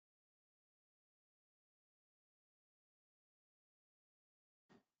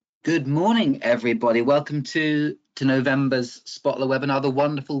Good morning, everybody. Welcome to November's Spotler webinar, The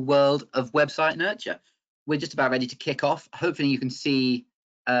Wonderful World of Website Nurture. We're just about ready to kick off. Hopefully you can see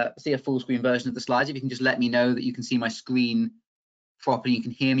a full screen version of the slides. If you can just let me know that you can see my screen properly, you can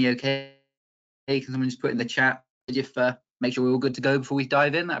hear me okay. Can someone just put in the chat if make sure we're all good to go before we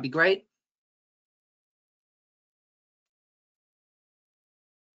dive in? That'd be great.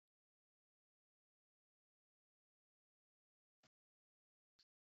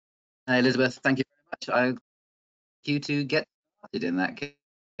 Elizabeth, thank you very much. I'd like you to get started in that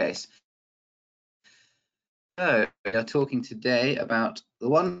case. So we are talking today about the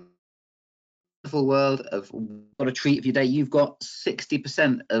wonderful world of what a treat for your day. You've got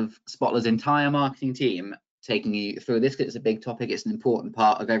 60% of Spotler's entire marketing team taking you through this because it's a big topic. It's an important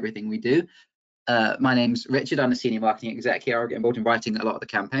part of everything we do. My name's Richard. I'm a senior marketing exec here. I get involved in writing a lot of the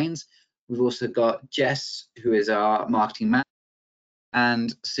campaigns. We've also got Jess, who is our marketing manager,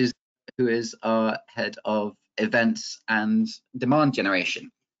 and Susan, who is our head of events and demand generation.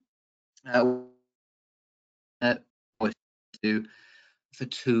 For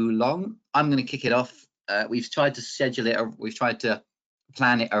too long. I'm going to kick it off. We've tried to schedule it, we've tried to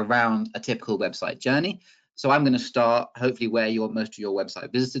plan it around a typical website journey. So I'm going to start hopefully where most of your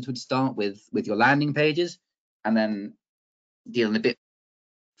website visitors would start with your landing pages, and then dealing a bit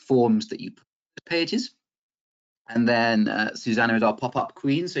forms that you put pages. And then Susanna is our pop-up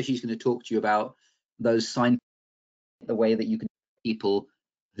queen, so she's going to talk to you about those sign, the way that you can people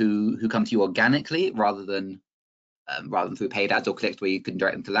who come to you organically rather than through paid ads or clicks, where you can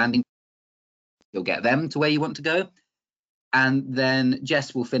direct them to landing. You'll get them to where you want to go. And then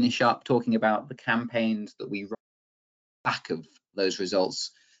Jess will finish up talking about the campaigns that we run back of those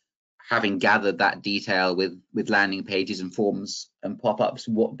results, having gathered that detail with landing pages and forms and pop-ups.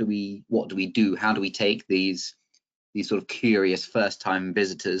 What do we do? How do we take these sort of curious first-time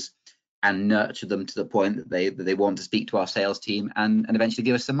visitors and nurture them to the point that they want to speak to our sales team and eventually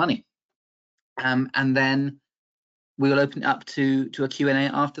give us some money? And then we will open it up to a Q&A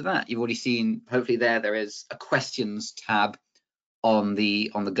after that. You've already seen, hopefully there is a questions tab on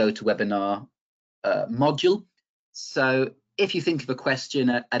the GoToWebinar module. So if you think of a question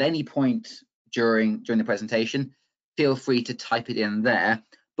at any point during the presentation, feel free to type it in there.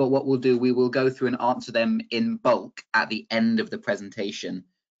 But what we'll do, we will go through and answer them in bulk at the end of the presentation.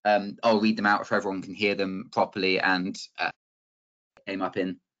 I'll read them out so everyone can hear them properly and came up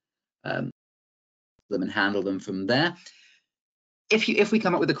in them and handle them from there. If we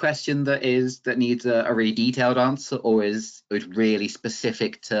come up with a question that needs a really detailed answer, or is really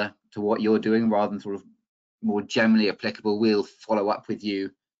specific to what you're doing rather than sort of more generally applicable, we'll follow up with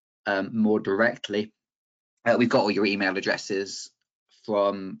you more directly. We've got all your email addresses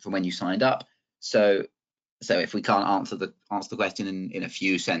from when you signed up, so if we can't answer the question in a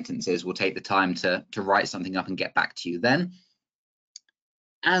few sentences, we'll take the time to write something up and get back to you then.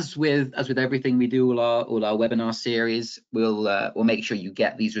 As with everything we do, all our webinar series, we'll make sure you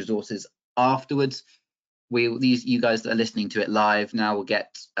get these resources afterwards. You guys that are listening to it live now will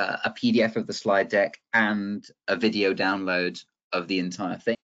get a PDF of the slide deck and a video download of the entire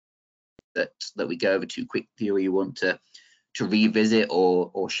thing that we go over to quickly, or you want to revisit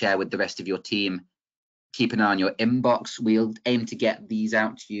or share with the rest of your team. Keep an eye on your inbox. We'll aim to get these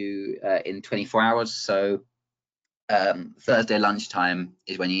out to you in 24 hours. So Thursday lunchtime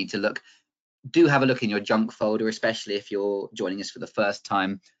is when you need to look. Do have a look in your junk folder, especially if you're joining us for the first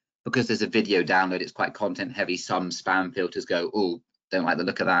time, because there's a video download. It's quite content heavy. Some spam filters go, oh, don't like the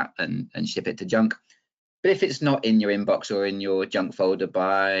look of that, and ship it to junk. But if it's not in your inbox or in your junk folder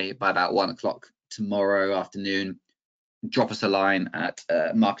by about 1 o'clock tomorrow afternoon, drop us a line at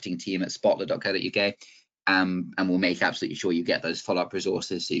marketingteam@spotler.co.uk, and we'll make absolutely sure you get those follow-up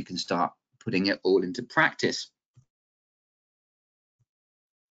resources so you can start putting it all into practice.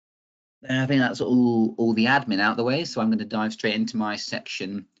 And I think that's all the admin out of the way, so I'm going to dive straight into my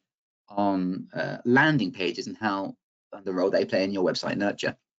section on landing pages and how the role they play in your website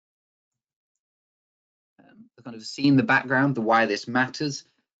nurture. I've kind of seen the background, the why this matters.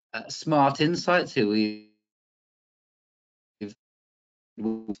 Smart Insights, who we've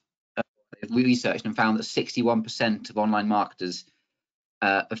researched and found that 61% of online marketers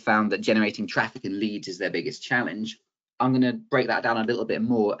have found that generating traffic and leads is their biggest challenge. I'm going to break that down a little bit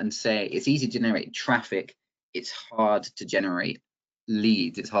more and say it's easy to generate traffic. It's hard to generate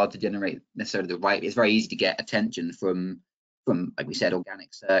leads. It's hard to generate necessarily the right. It's very easy to get attention from like we said,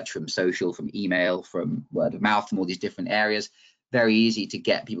 organic search, from social, from email, from word of mouth, from all these different areas. Very easy to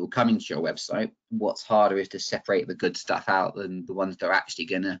get people coming to your website. What's harder is to separate the good stuff out and the ones that are actually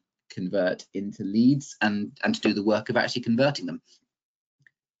going to convert into leads, and to do the work of actually converting them.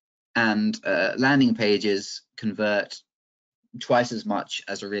 And landing pages convert twice as much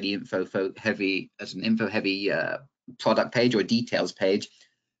as a really info heavy product page or details page.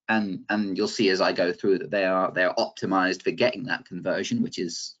 And you'll see as I go through that they are optimized for getting that conversion, which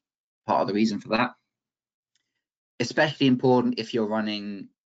is part of the reason for that. Especially important if you're running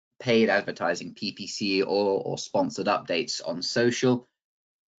paid advertising, PPC, or sponsored updates on social.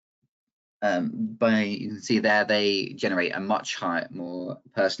 You can see there they generate a much higher, more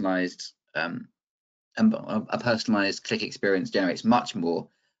personalized, a personalized click experience generates much more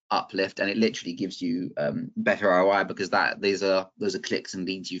uplift, and it literally gives you better ROI because those are clicks and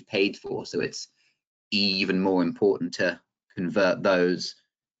leads you've paid for. So it's even more important to convert those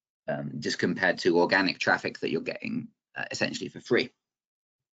just compared to organic traffic that you're getting essentially for free.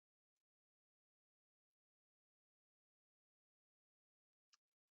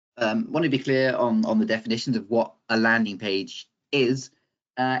 Want to be clear on the definitions of what a landing page is.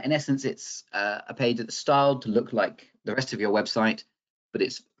 In essence, it's a page that's styled to look like the rest of your website, but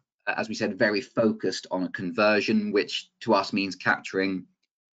it's, as we said, very focused on a conversion, which to us means capturing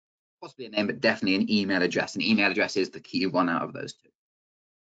possibly a name, but definitely an email address. An email address is the key one out of those two.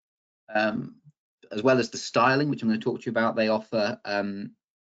 As well as the styling, which I'm going to talk to you about, they offer,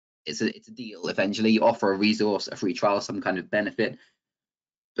 it's a deal, eventually. You offer a resource, a free trial, some kind of benefit,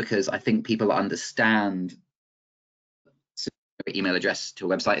 because I think people understand email address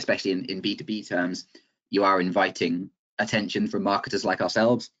to a website, especially in B2B terms. You are inviting attention from marketers like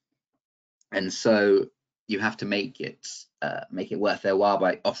ourselves, and so you have to make it worth their while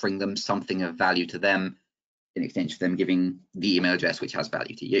by offering them something of value to them in exchange for them giving the email address which has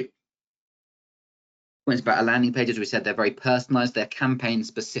value to you. Points about a landing page, as we said, they're very personalized, they're campaign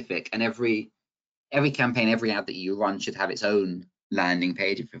specific, and every campaign, every ad that you run should have its own landing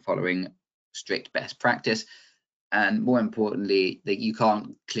page if you're following strict best practice. And more importantly, that you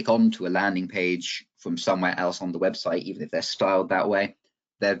can't click onto a landing page from somewhere else on the website, even if they're styled that way.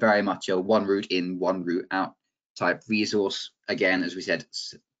 They're very much a one route in, one route out type resource. Again, as we said,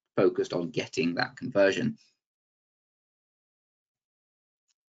 focused on getting that conversion.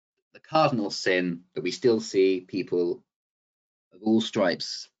 The cardinal sin that we still see people of all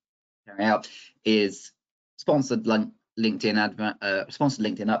stripes carry out is sponsored LinkedIn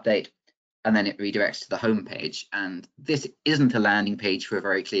update, and then it redirects to the home page. And this isn't a landing page for a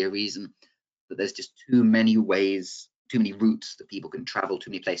very clear reason, that there's just too many ways, too many routes that people can travel, too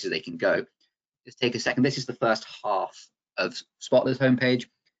many places they can go. Just take a second. This is the first half of Spotler's homepage.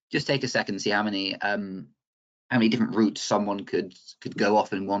 Just take a second, see how many different routes someone could go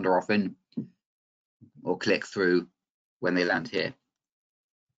off and wander off in or click through when they land here.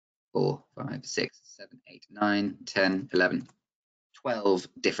 4, 5, 6, 7, 8, 9, 10, 11, 12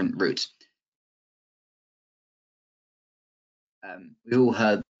 different routes. We all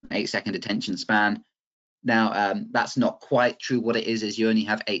heard 8-second attention span. Now, that's not quite true. What it is you only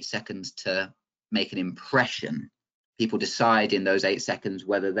have 8 seconds to make an impression. People decide in those 8 seconds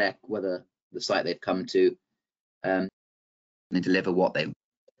whether the site they've come to and deliver what they want.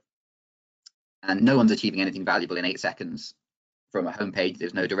 And no one's achieving anything valuable in 8 seconds from a homepage.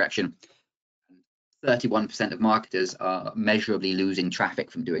 There's no direction. 31% of marketers are measurably losing traffic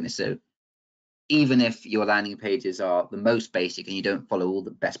from doing this. So even if your landing pages are the most basic and you don't follow all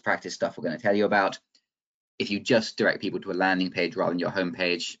the best practice stuff we're going to tell you about, if you just direct people to a landing page rather than your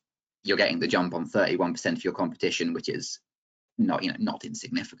homepage, you're getting the jump on 31% of your competition, which is not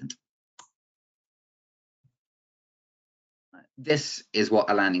insignificant. This is what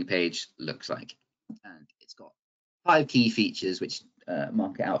a landing page looks like, and it's got 5 key features which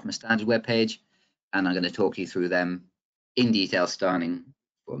mark it out from a standard web page, and I'm going to talk you through them in detail, starting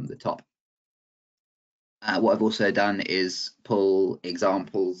from the top. What I've also done is pull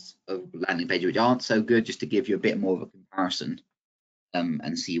examples of landing pages which aren't so good, just to give you a bit more of a comparison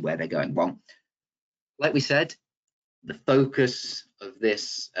and see where they're going wrong. Like we said, the focus of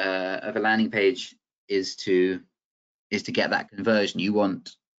this of a landing page is to get that conversion.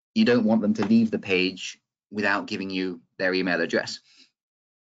 You don't want them to leave the page without giving you their email address.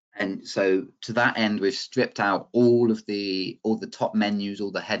 And so to that end, we've stripped out all the top menus,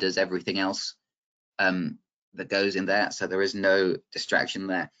 all the headers, everything else that goes in there, so there is no distraction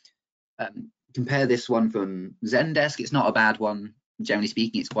there. Compare this one from Zendesk. It's not a bad one, generally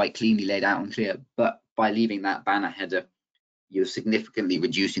speaking. It's quite cleanly laid out and clear, but by leaving that banner header, you're significantly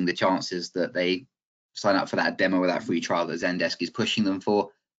reducing the chances that they sign up for that demo or that free trial that Zendesk is pushing them for.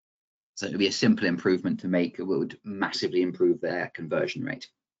 So it would be a simple improvement to make. It would massively improve their conversion rate.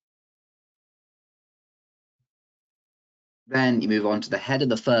 Then you move on to the header,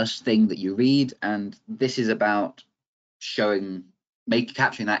 the first thing that you read, and this is about showing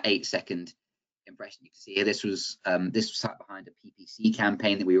capturing that 8-second impression. You can see here this was sat behind a PPC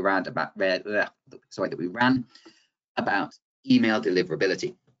campaign that we ran about email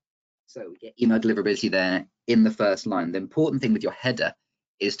deliverability. So we get email deliverability there in the first line. The important thing with your header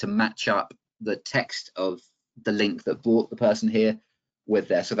is to match up the text of the link that brought the person here with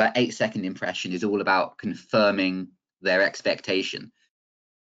there. So that 8-second impression is all about confirming their expectation.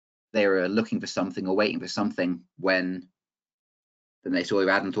 They were looking for something or waiting for something when they saw your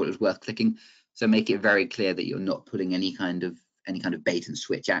ad and thought it was worth clicking. So make it very clear that you're not putting any kind of bait and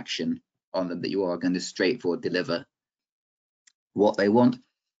switch action on them, that you are going to straightforward deliver what they want.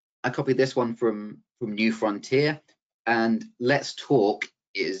 I copied this one from New Frontier, and Let's Talk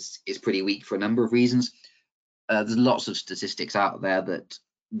is pretty weak for a number of reasons. There's lots of statistics out there that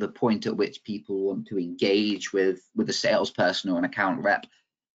the point at which people want to engage with a salesperson or an account rep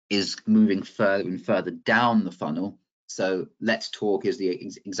is moving further and further down the funnel. So Let's Talk is the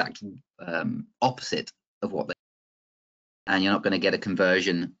exact opposite of what they, and you're not going to get a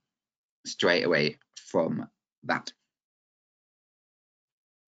conversion straight away from that.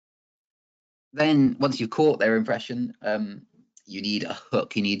 Then once you've caught their impression, you need a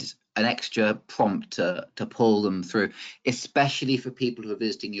hook. You need an extra prompt to pull them through, especially for people who are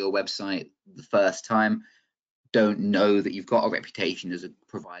visiting your website the first time, don't know that you've got a reputation as a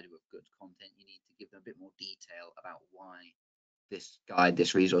provider of good content. You need to give them a bit more detail about why this guide,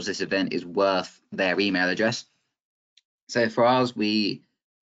 this resource, this event is worth their email address. So for ours, we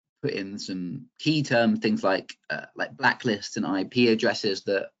put in some key terms, things like blacklists and IP addresses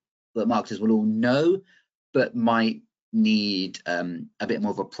that marketers will all know, but might need a bit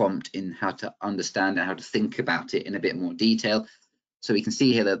more of a prompt in how to understand and how to think about it in a bit more detail. So we can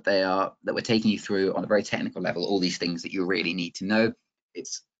see here that we're taking you through on a very technical level all these things that you really need to know.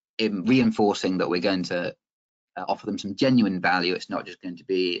 It's reinforcing that we're going to offer them some genuine value. It's not just going to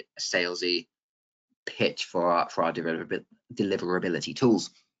be a salesy pitch for our deliverability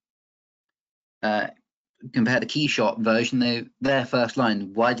tools. Compare the KeyShot version, their first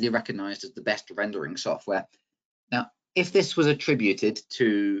line, widely recognized as the best rendering software. Now, if this was attributed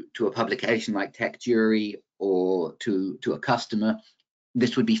to a publication like TechJury or to a customer,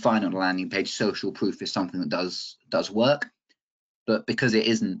 this would be fine on a landing page. Social proof is something that does work, but because it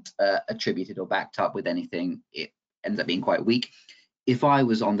isn't attributed or backed up with anything, it ends up being quite weak. If I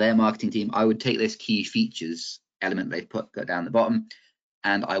was on their marketing team, I would take this key features element they've put down the bottom,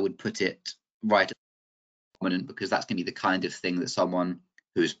 and I would put it right at the prominent, because that's going to be the kind of thing that someone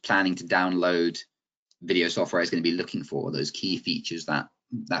who's planning to download video software is going to be looking for, those key features, that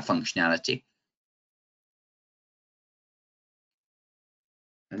functionality.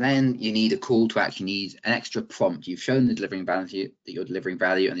 And then you need a call to action, you need an extra prompt. You've shown the delivering value, that you're delivering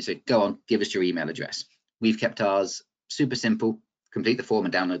value, and they say, go on, give us your email address. We've kept ours super simple. Complete the form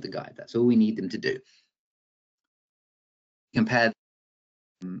and download the guide. That's all we need them to do. Compare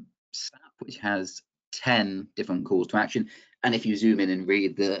SAP, which has 10 different calls to action. And if you zoom in and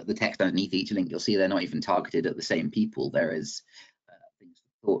read the text underneath each link, you'll see they're not even targeted at the same people. There's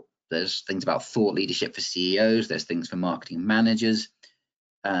things about thought leadership for CEOs. There's things for marketing managers.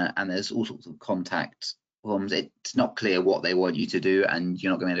 And there's all sorts of contact forms. It's not clear what they want you to do, and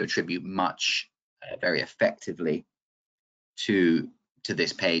you're not going to attribute much very effectively to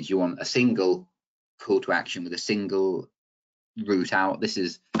this page. You want a single call to action with a single route out.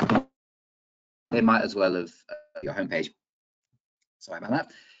 They might as well have your homepage. Sorry about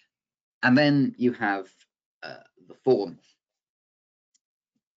that. And then you have the form.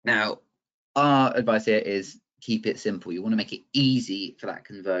 Now, our advice here is keep it simple. You want to make it easy for that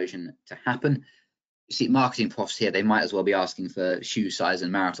conversion to happen. You see, marketing profs here, they might as well be asking for shoe size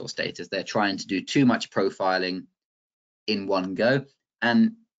and marital status. They're trying to do too much profiling in one go.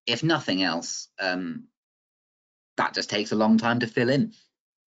 And if nothing else, that just takes a long time to fill in.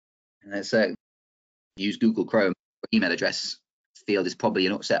 And so use Google Chrome, email address field is probably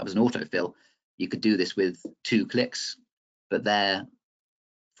set up as an autofill. You could do this with 2 clicks, but their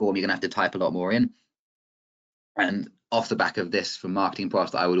form, you're going to have to type a lot more in. And off the back of this, from marketing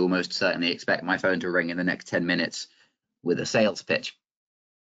profs, I would almost certainly expect my phone to ring in the next 10 minutes with a sales pitch.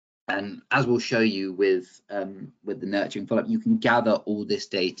 And as we'll show you with the nurturing follow-up, you can gather all this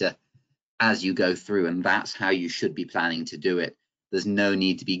data as you go through, and that's how you should be planning to do it. There's no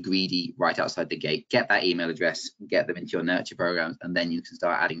need to be greedy right outside the gate. Get that email address, get them into your nurture programs, and then you can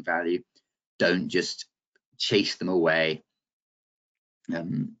start adding value. Don't just chase them away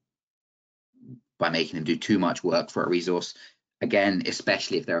by making them do too much work for a resource. Again,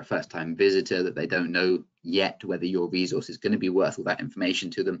 especially if they're a first-time visitor that they don't know yet whether your resource is going to be worth all that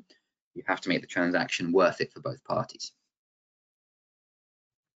information to them, you have to make the transaction worth it for both parties.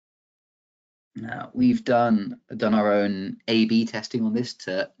 We've done our own A/B testing on this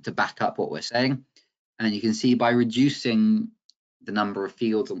to back up what we're saying, and you can see by reducing the number of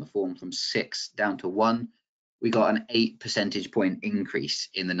fields on the form from 6 down to 1, we got an 8 percentage point increase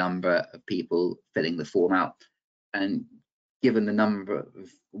in the number of people filling the form out. And given the number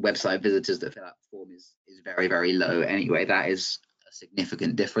of website visitors that fill out the form is very, very low anyway, that is a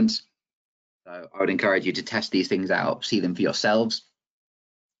significant difference. So I would encourage you to test these things out, see them for yourselves,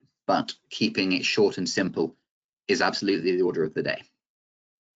 but keeping it short and simple is absolutely the order of the day.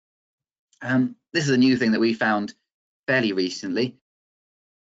 This is a new thing that we found fairly recently,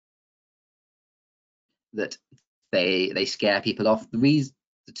 that they scare people off. The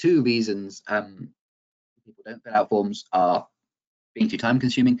two reasons people don't fill out forms are being too time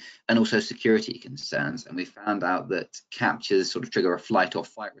consuming and also security concerns. And we found out that captures sort of trigger a flight or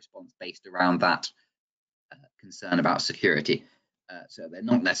fight response based around that concern about security. So they're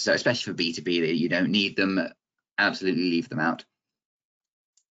not necessary, especially for B2B, that you don't need them. Absolutely leave them out.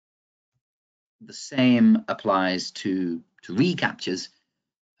 The same applies to reCAPTCHAs.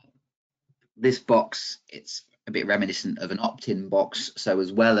 This box, it's a bit reminiscent of an opt-in box. So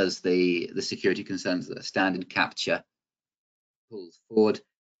as well as the security concerns that a standard CAPTCHA pulls forward,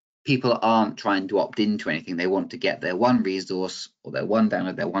 people aren't trying to opt into anything. They want to get their one resource or their one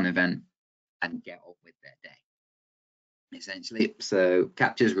download, their one event, and get on with their day, essentially. So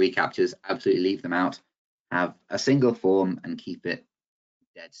CAPTCHAs, reCAPTCHAs, absolutely leave them out. Have a single form and keep it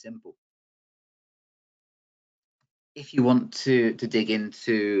dead simple. If you want to dig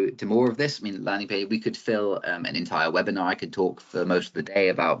into more of this, I mean, landing page, we could fill an entire webinar. I could talk for most of the day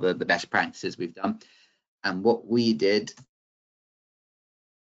about the best practices we've done. And what we did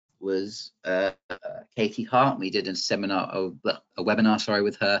was Katie Hart. We did a webinar, sorry,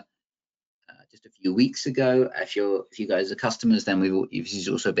 with her just a few weeks ago. If you guys are customers, then you've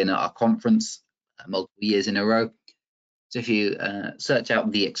also been at our conference multiple years in a row. So if you search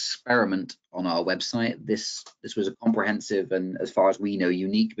out The Experiment on our website, this was a comprehensive and, as far as we know,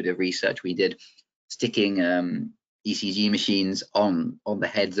 unique bit of research we did, sticking ECG machines on the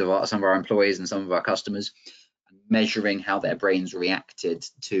heads of some of our employees and some of our customers, measuring how their brains reacted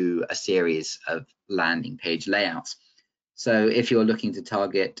to a series of landing page layouts. So if you're looking to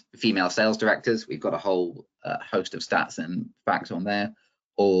target female sales directors, we've got a whole host of stats and facts on there,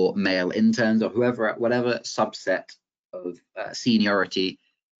 or male interns, or whatever subset of seniority,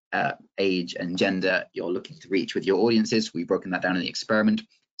 age and gender you're looking to reach with your audiences. We've broken that down in The Experiment.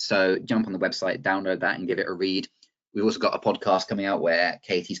 So jump on the website, download that and give it a read. We've also got a podcast coming out where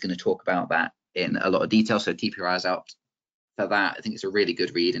Katie's going to talk about that in a lot of detail, so keep your eyes out for that. I think it's a really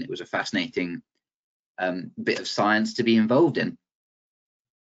good read, and it was a fascinating bit of science to be involved in.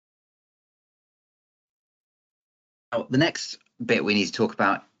 Now, the next bit we need to talk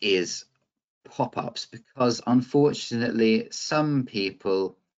about is pop-ups, because unfortunately some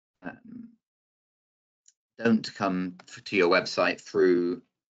people don't come to your website through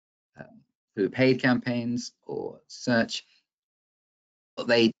paid campaigns or search. If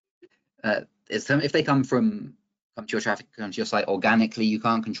they come to your traffic, come to your site organically, you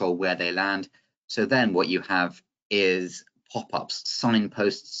can't control where they land. So then what you have is pop-ups,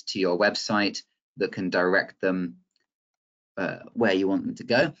 signposts to your website that can direct them where you want them to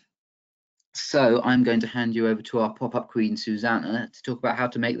go. So I'm going to hand you over to our pop-up queen, Susanna, to talk about how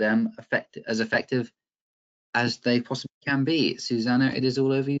to make them as effective as they possibly can be. Susanna, it is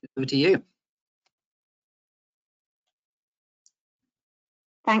all over to you.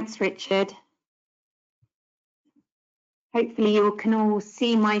 Thanks, Richard. Hopefully you can all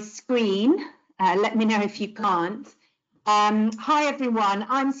see my screen. Let me know if you can't. Hi everyone,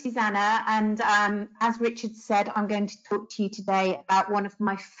 I'm Susanna, and as Richard said, I'm going to talk to you today about one of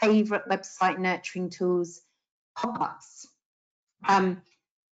my favourite website nurturing tools, pop-ups.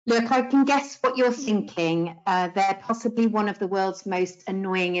 Look, I can guess what you're thinking. They're possibly one of the world's most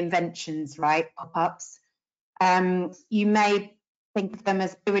annoying inventions, right? Pop-ups. You may think of them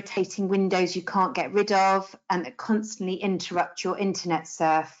as irritating windows you can't get rid of and that constantly interrupt your internet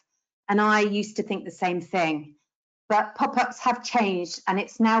surf. And I used to think the same thing. But pop-ups have changed, and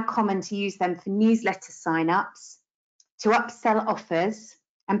it's now common to use them for newsletter sign-ups, to upsell offers,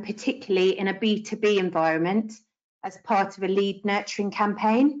 and particularly in a B2B environment as part of a lead nurturing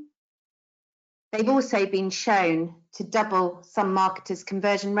campaign. They've also been shown to double some marketers'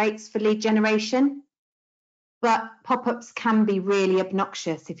 conversion rates for lead generation. But pop-ups can be really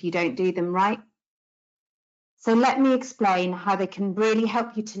obnoxious if you don't do them right. So let me explain how they can really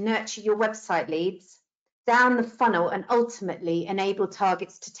help you to nurture your website leads down the funnel and ultimately enable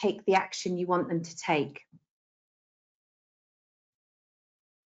targets to take the action you want them to take.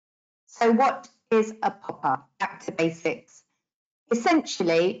 So what is a pop-up? Back to basics.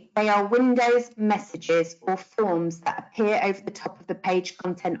 Essentially, they are windows, messages, or forms that appear over the top of the page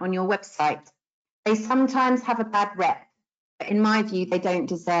content on your website. They sometimes have a bad rep, but in my view, they don't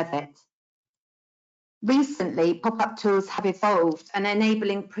deserve it. Recently, pop-up tools have evolved and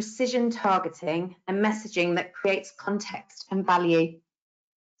enabling precision targeting and messaging that creates context and value.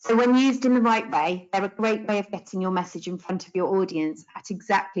 So when used in the right way, they're a great way of getting your message in front of your audience at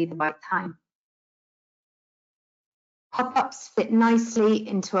exactly the right time. Pop-ups fit nicely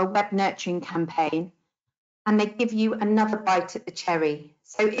into a web nurturing campaign, and they give you another bite at the cherry.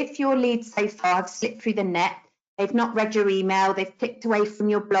 So if your leads so far have slipped through the net, they've not read your email, they've clicked away from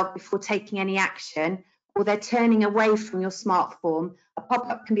your blog before taking any action, or they're turning away from your smart form, a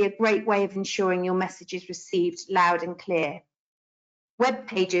pop-up can be a great way of ensuring your message is received loud and clear. Web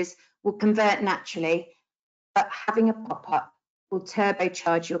pages will convert naturally, but having a pop-up will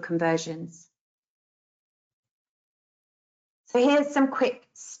turbocharge your conversions. So here's some quick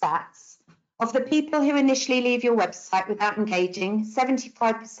stats. Of the people who initially leave your website without engaging,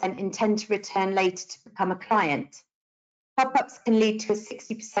 75% intend to return later to become a client. Pop-ups can lead to a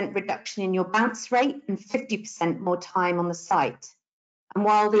 60% reduction in your bounce rate and 50% more time on the site. And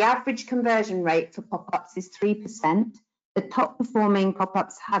while the average conversion rate for pop-ups is 3%, the top performing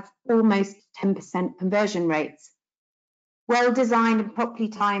pop-ups have almost 10% conversion rates. Well-designed and properly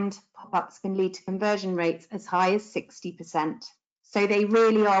timed pop-ups can lead to conversion rates as high as 60%. So they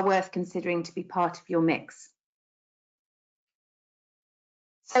really are worth considering to be part of your mix.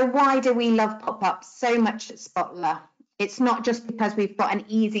 So why do we love pop-ups so much at Spotler? It's not just because we've got an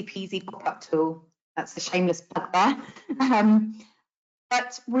easy peasy pop-up tool. That's a shameless plug there.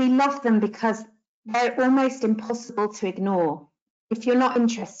 But we love them because they're almost impossible to ignore. If you're not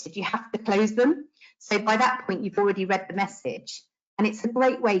interested, you have to close them. So by that point, you've already read the message. And it's a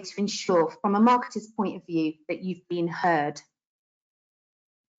great way to ensure, from a marketer's point of view, that you've been heard.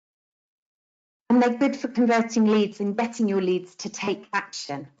 And they're good for converting leads and getting your leads to take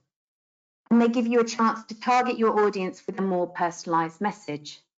action. And they give you a chance to target your audience with a more personalized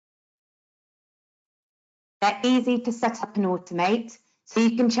message. They're easy to set up and automate, so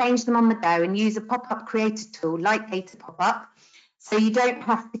you can change them on the go and use a pop-up creator tool like Data Pop-Up, so you don't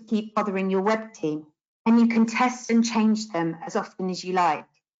have to keep bothering your web team, and you can test and change them as often as you like.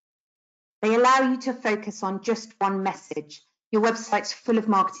 They allow you to focus on just one message. Your website's full of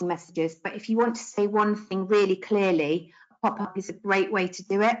marketing messages, but if you want to say one thing really clearly, a pop-up is a great way to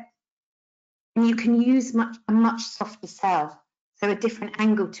do it. And you can use a much softer sell, so a different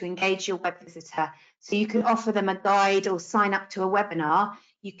angle to engage your web visitor. So you can offer them a guide or sign up to a webinar.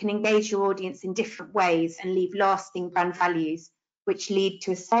 You can engage your audience in different ways and leave lasting brand values, which lead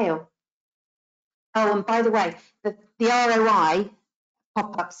to a sale. Oh, and by the way, the ROI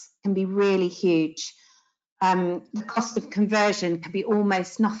pop-ups can be really huge. The cost of conversion can be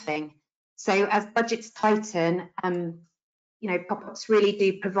almost nothing. So as budgets tighten, pop-ups really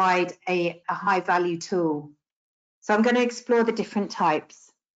do provide a high value tool. So I'm going to explore the different types.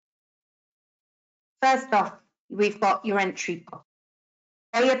 First off, we've got your entry pop.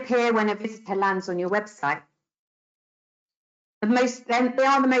 They appear when a visitor lands on your website. They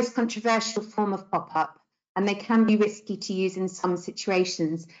are the most controversial form of pop-up, and they can be risky to use in some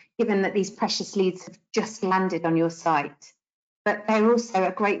situations, given that these precious leads have just landed on your site. But they're also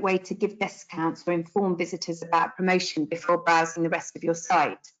a great way to give discounts or inform visitors about promotion before browsing the rest of your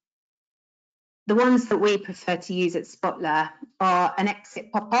site. The ones that we prefer to use at Spotler are an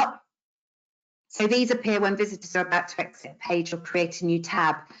exit pop-up. So these appear when visitors are about to exit a page or create a new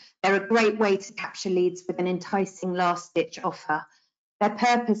tab. They're a great way to capture leads with an enticing last-ditch offer. Their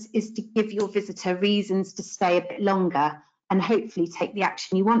purpose is to give your visitor reasons to stay a bit longer and hopefully take the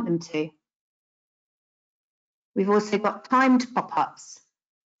action you want them to. We've also got timed pop-ups.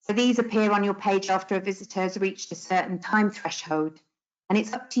 So these appear on your page after a visitor has reached a certain time threshold, and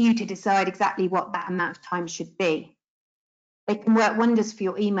it's up to you to decide exactly what that amount of time should be. They can work wonders for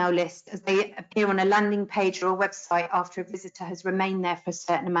your email list as they appear on a landing page or a website after a visitor has remained there for a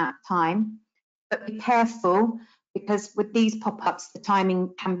certain amount of time. But be careful, because with these pop-ups, the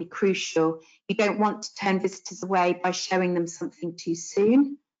timing can be crucial. You don't want to turn visitors away by showing them something too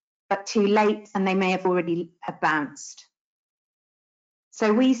soon, but too late, and they may have already bounced.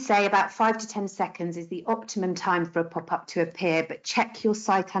 So we say about 5 to 10 seconds is the optimum time for a pop-up to appear, but check your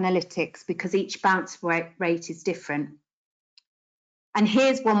site analytics because each bounce rate is different. And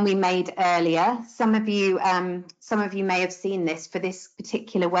here's one we made earlier. Some of you may have seen this for this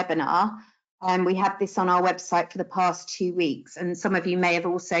particular webinar. We had this on our website for the past 2 weeks, and some of you may have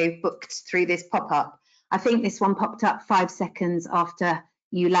also booked through this pop-up. I think this one popped up 5 seconds after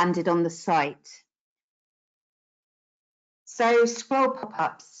you landed on the site. So scroll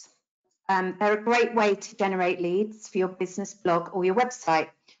pop-ups. They're a great way to generate leads for your business blog or your website,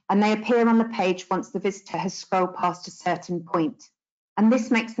 and they appear on the page once the visitor has scrolled past a certain point. And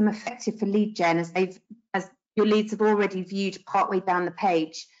this makes them effective for lead gen as your leads have already viewed partway down the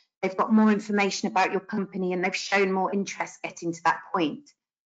page. They've got more information about your company and they've shown more interest getting to that point.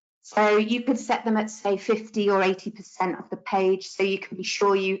 So you could set them at, say, 50 or 80% of the page, so you can be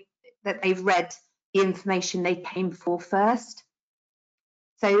sure that they've read the information they came for first.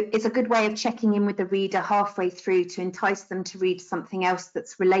 So it's a good way of checking in with the reader halfway through to entice them to read something else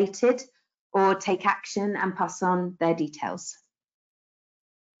that's related or take action and pass on their details.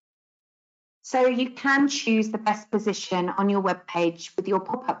 So you can choose the best position on your web page with your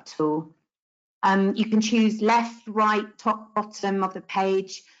pop-up tool. You can choose left, right, top, bottom of the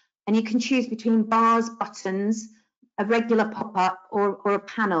page, and you can choose between bars, buttons, a regular pop-up or a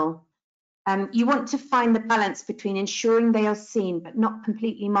panel. You want to find the balance between ensuring they are seen but not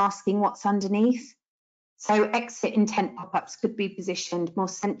completely masking what's underneath. So exit intent pop-ups could be positioned more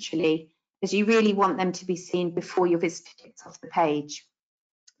centrally, as you really want them to be seen before your visitor clicks off the page.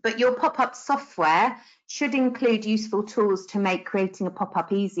 But your pop-up software should include useful tools to make creating a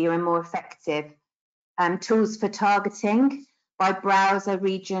pop-up easier and more effective. Tools for targeting by browser,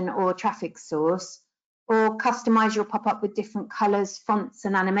 region or traffic source, or customize your pop-up with different colors, fonts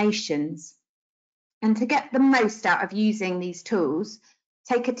and animations. And to get the most out of using these tools,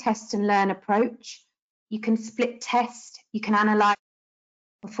 take a test and learn approach. You can split test, you can analyze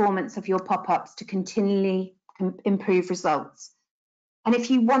the performance of your pop-ups to continually improve results. And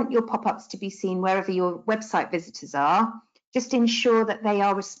if you want your pop-ups to be seen wherever your website visitors are, just ensure that they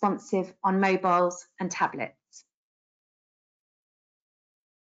are responsive on mobiles and tablets.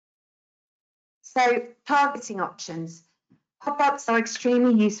 So targeting options. Pop-ups are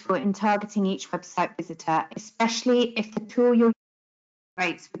extremely useful in targeting each website visitor, especially if the tool you're using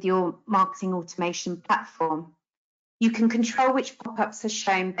integrates with your marketing automation platform. You can control which pop-ups are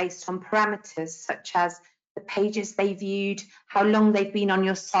shown based on parameters such as the pages they viewed, how long they've been on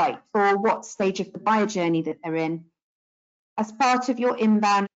your site, or what stage of the buyer journey that they're in. As part of your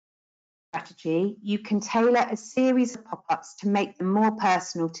inbound strategy, you can tailor a series of pop-ups to make them more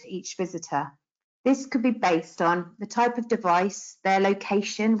personal to each visitor. This could be based on the type of device, their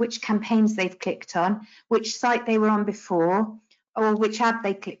location, which campaigns they've clicked on, which site they were on before, or which ad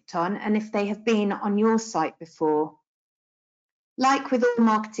they clicked on, and if they have been on your site before. Like with all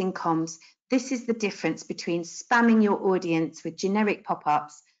marketing comms, this is the difference between spamming your audience with generic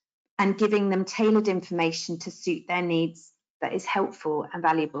pop-ups and giving them tailored information to suit their needs that is helpful and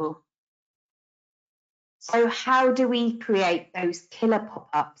valuable. So how do we create those killer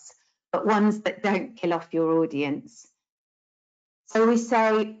pop-ups, but ones that don't kill off your audience? So we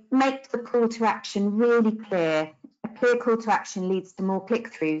say, make the call to action really clear. A clear call to action leads to more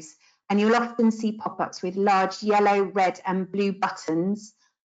click-throughs, and you'll often see pop-ups with large yellow, red and blue buttons.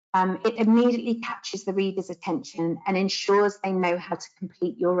 It immediately captures the reader's attention and ensures they know how to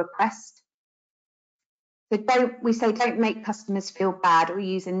complete your request. So don't make customers feel bad or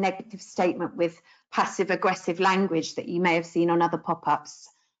use a negative statement with passive-aggressive language that you may have seen on other pop-ups.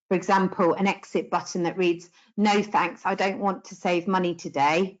 For example, an exit button that reads, "No thanks, I don't want to save money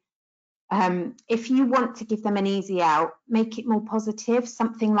today." If you want to give them an easy out, make it more positive,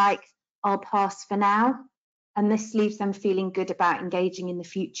 something like, "I'll pass for now," and this leaves them feeling good about engaging in the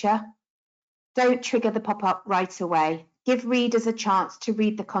future. Don't trigger the pop-up right away. Give readers a chance to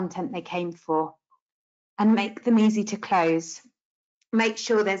read the content they came for, and make them easy to close. Make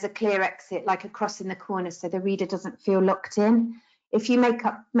sure there's a clear exit, like a cross in the corner, so the reader doesn't feel locked in. If you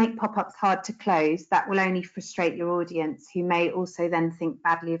make pop-ups hard to close, that will only frustrate your audience, who may also then think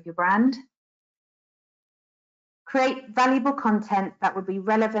badly of your brand. Create valuable content that will be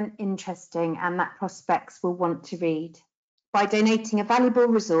relevant, interesting, and that prospects will want to read. By donating a valuable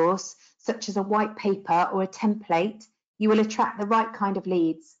resource, such as a white paper or a template, you will attract the right kind of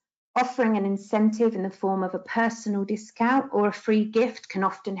leads. Offering an incentive in the form of a personal discount or a free gift can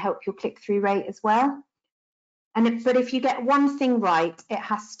often help your click-through rate as well. But if you get one thing right, it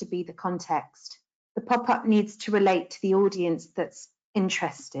has to be the context. The pop-up needs to relate to the audience that's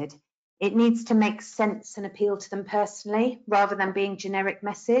interested. It needs to make sense and appeal to them personally, rather than being generic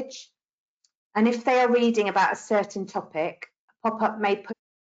message. And if they are reading about a certain topic, a pop-up may put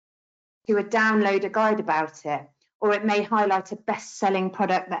you a download a guide about it, or it may highlight a best-selling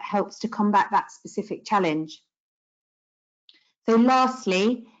product that helps to combat that specific challenge. So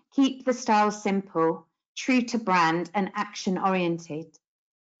lastly, keep the style simple, true to brand and action-oriented.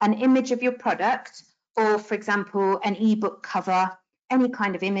 An image of your product, or for example, an ebook cover, any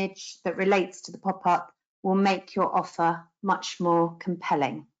kind of image that relates to the pop-up will make your offer much more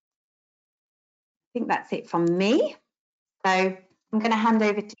compelling. I think that's it from me. So I'm going to hand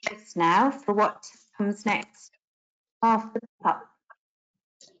over to Jess now for what comes next after the pop-up.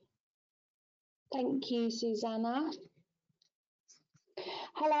 Thank you, Susanna.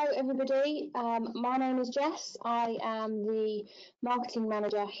 Hello, everybody. My name is Jess. I am the marketing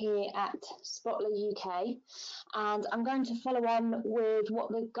manager here at Spotler UK, and I'm going to follow on with what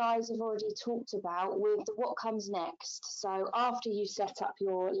the guys have already talked about with what comes next. So after you set up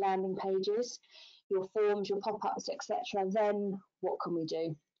your landing pages, your forms, your pop-ups, etc., then what can we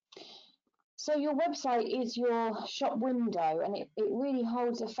do? So your website is your shop window, and it really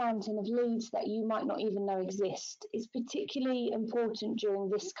holds a fountain of leads that you might not even know exist. It's particularly important during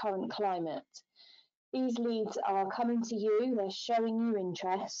this current climate. These leads are coming to you, they're showing you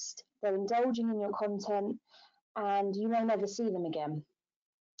interest, they're indulging in your content, and you may never see them again.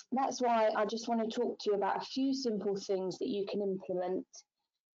 That's why I just want to talk to you about a few simple things that you can implement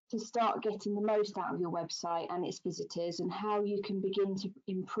to start getting the most out of your website and its visitors, and how you can begin to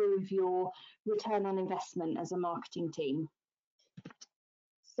improve your return on investment as a marketing team.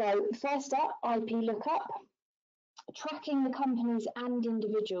 So first up, IP lookup. Tracking the companies and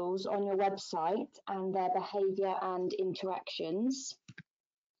individuals on your website and their behavior and interactions.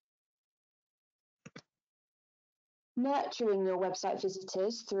 Nurturing your website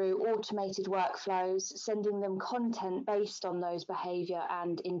visitors through automated workflows, sending them content based on those behavior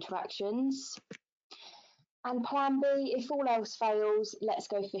and interactions. And plan B, if all else fails, let's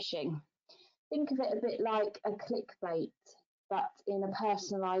go fishing. Think of it a bit like a clickbait, but in a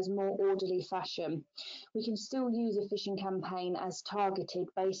personalised, more orderly fashion. We can still use a phishing campaign as targeted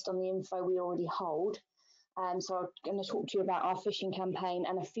based on the info we already hold. So I'm going to talk to you about our phishing campaign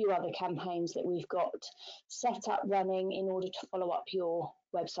and a few other campaigns that we've got set up running in order to follow up your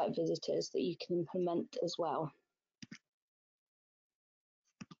website visitors that you can implement as well.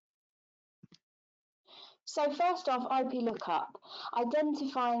 So first off, IP lookup,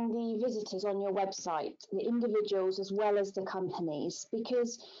 identifying the visitors on your website, the individuals as well as the companies,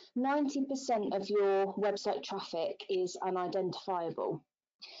 because 90% of your website traffic is unidentifiable.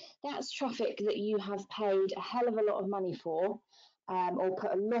 That's traffic that you have paid a hell of a lot of money for, or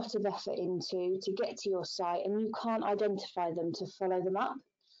put a lot of effort into to get to your site, and you can't identify them to follow them up,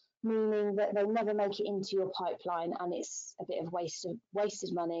 meaning that they'll never make it into your pipeline, and it's a bit of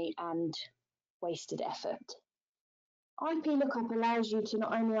wasted money and wasted effort. IP lookup allows you to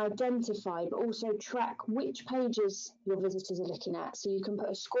not only identify but also track which pages your visitors are looking at, so you can put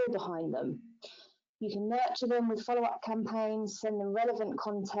a score behind them. You can nurture them with follow-up campaigns, send them relevant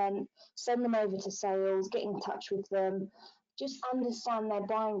content, send them over to sales, get in touch with them, just understand their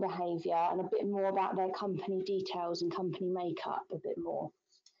buying behaviour and a bit more about their company details and company makeup a bit more.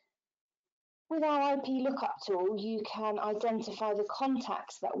 With our IP lookup tool, you can identify the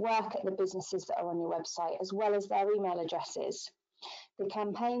contacts that work at the businesses that are on your website, as well as their email addresses, the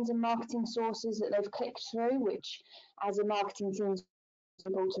campaigns and marketing sources that they've clicked through, which as a marketing team is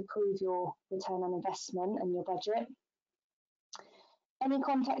able to prove your return on investment and your budget. Any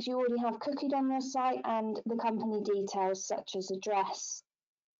contacts you already have cookied on your site, and the company details such as address,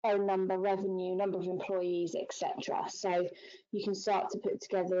 phone number, revenue, number of employees, etc. So you can start to put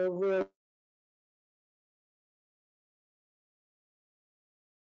together a real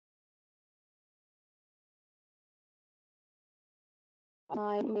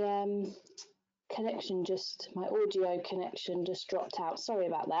my audio connection just dropped out. Sorry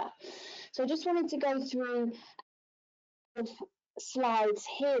about that. So I just wanted to go through slides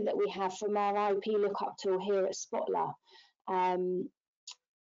here that we have from our IP lookup tool here at Spotler.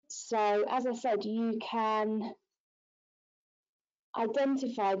 So as I said, you can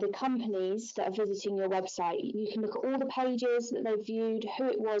identify the companies that are visiting your website. You can look at all the pages that they've viewed, who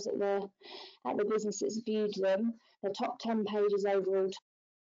it was at the business that's viewed them, the top 10 pages overall,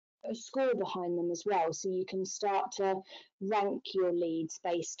 a score behind them as well, so you can start to rank your leads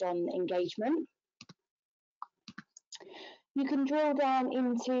based on engagement. You can drill down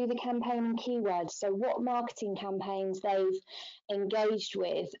into the campaign and keywords, so what marketing campaigns they've engaged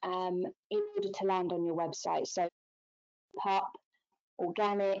with in order to land on your website. So PUP,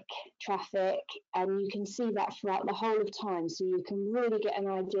 organic, traffic, and you can see that throughout the whole of time, so you can really get an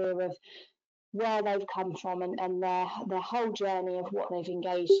idea of where they've come from and their whole journey of what they've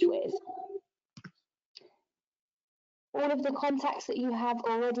engaged with. All of the contacts that you have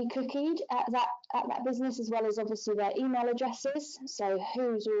already cookied at that business, as well as obviously their email addresses, so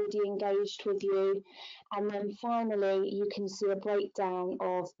who's already engaged with you. And then finally, you can see a breakdown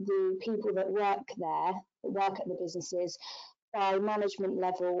of the people that work there, that work at the businesses, by management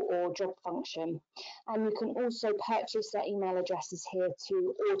level or job function. And you can also purchase their email addresses here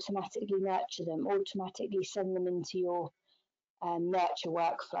to automatically nurture them, automatically send them into your nurture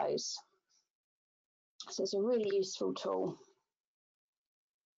workflows. So it's a really useful tool.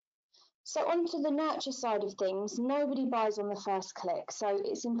 So onto the nurture side of things, nobody buys on the first click. So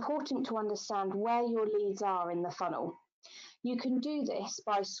it's important to understand where your leads are in the funnel. You can do this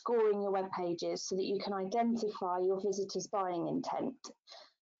by scoring your web pages so that you can identify your visitors' buying intent.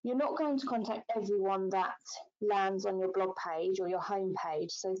 You're not going to contact everyone that lands on your blog page or your home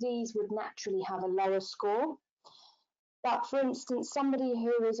page, so these would naturally have a lower score. But for instance, somebody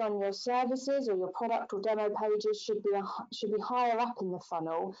who is on your services or your product or demo pages should be higher up in the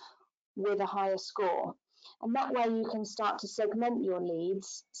funnel with a higher score. And that way you can start to segment your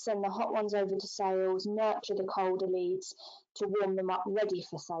leads, send the hot ones over to sales, nurture the colder leads to warm them up ready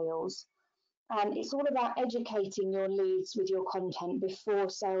for sales. And it's all about educating your leads with your content before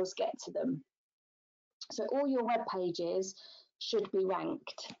sales get to them. So all your web pages should be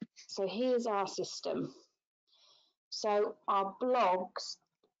ranked. So here's our system. So our blogs,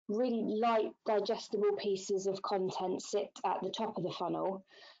 really light, digestible pieces of content, sit at the top of the funnel,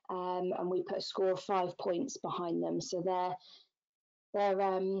 and we put a score of 5 points behind them. So they're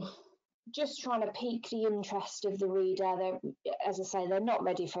just trying to pique the interest of the reader. They're, as I say, they're not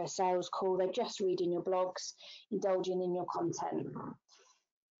ready for a sales call. They're just reading your blogs, indulging in your content.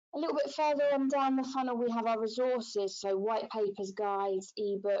 A little bit further on down the funnel, we have our resources, so white papers, guides,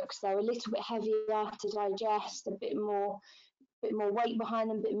 ebooks. They're a little bit heavier to digest, a bit more weight behind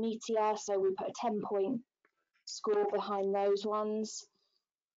them, a bit meatier. So we put a 10-point score behind those ones.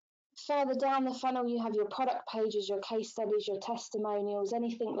 Further down the funnel, you have your product pages, your case studies, your testimonials,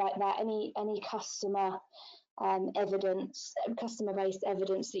 anything like that, any customer evidence, customer-based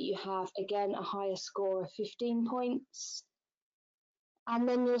evidence that you have. Again, a higher score of 15 points. And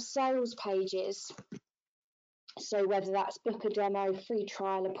then your sales pages. So whether that's book a demo, free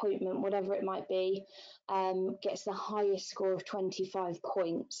trial, appointment, whatever it might be, gets the highest score of 25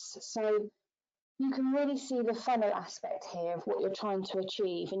 points. So you can really see the funnel aspect here of what you're trying to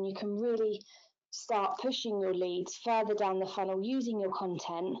achieve, and you can really start pushing your leads further down the funnel using your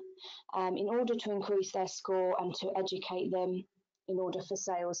content in order to increase their score and to educate them in order for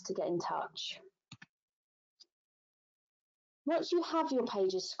sales to get in touch. Once you have your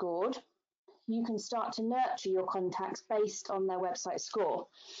pages scored, you can start to nurture your contacts based on their website score.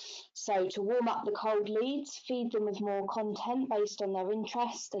 So to warm up the cold leads, feed them with more content based on their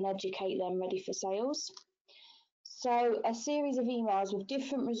interest and educate them ready for sales. So a series of emails with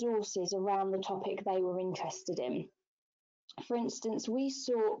different resources around the topic they were interested in. For instance, we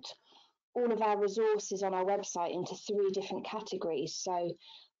sort all of our resources on our website into 3 different categories. So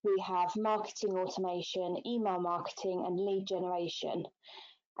we have marketing automation, email marketing, and lead generation.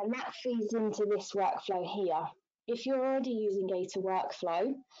 And that feeds into this workflow here. If you're already using Gator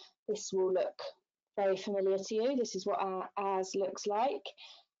Workflow, this will look very familiar to you. This is what ours looks like.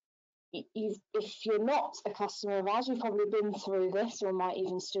 If you're not a customer of ours, you've probably been through this or might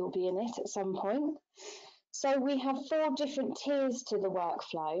even still be in it at some point. So we have 4 different tiers to the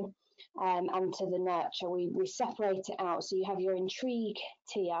workflow and to the nurture. We separate it out. So you have your intrigue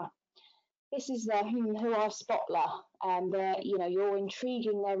tier. This is the who are Spotler, and you're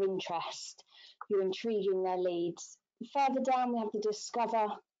intriguing their interest, you're intriguing their leads. Further down, we have the discover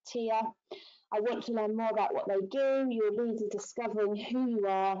tier. I want to learn more about what they do. Your leads are discovering who you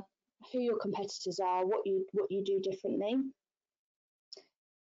are, who your competitors are, what you do differently.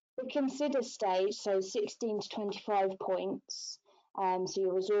 The consider stage, so 16 to 25 points. So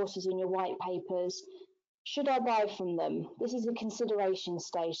your resources in your white papers. Should I buy from them? This is the consideration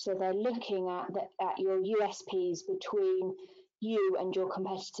stage. So they're looking at your USPs between you and your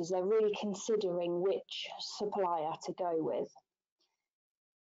competitors. They're really considering which supplier to go with.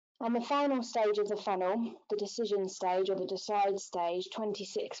 And the final stage of the funnel, the decision stage or the decide stage,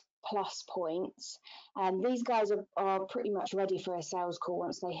 26 plus points. And these guys are pretty much ready for a sales call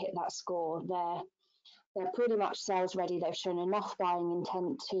once they hit that score. They're pretty much sales ready. They've shown enough buying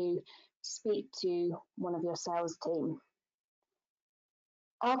intent to speak to one of your sales team.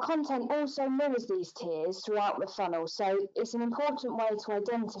 Our content also mirrors these tiers throughout the funnel, so it's an important way to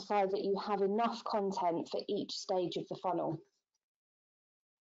identify that you have enough content for each stage of the funnel.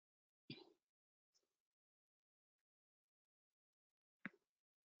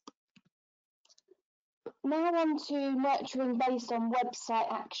 Now on to nurturing based on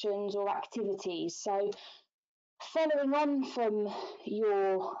website actions or activities. So following on from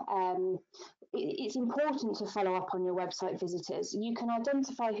your it's important to follow up on your website visitors. You can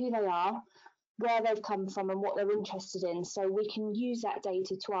identify who they are, where they've come from and what they're interested in, so we can use that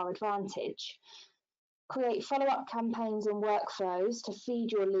data to our advantage. Create follow-up campaigns and workflows to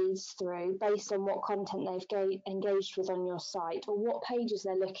feed your leads through based on what content they've engaged with on your site or what pages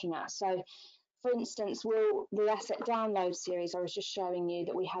they're looking at. So, for instance, the asset download series I was just showing you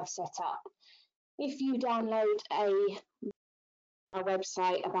that we have set up. If you download a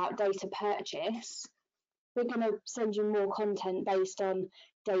website about data purchase, we're going to send you more content based on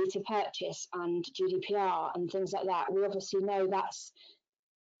data purchase and GDPR and things like that. We obviously know that's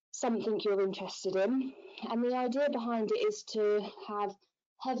something you're interested in, and the idea behind it is to have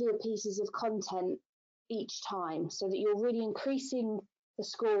heavier pieces of content each time so that you're really increasing the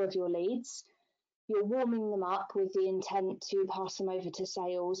score of your leads, you're warming them up with the intent to pass them over to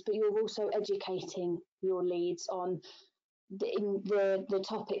sales, but you're also educating your leads on the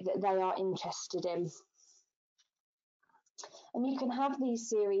topic that they are interested in. And you can have these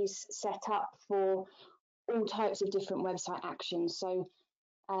series set up for all types of different website actions. So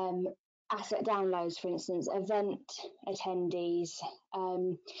asset downloads, for instance, event attendees,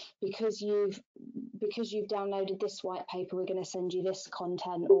 because you've downloaded this white paper, we're going to send you this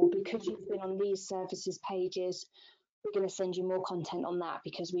content, or because you've been on these services pages, we're going to send you more content on that,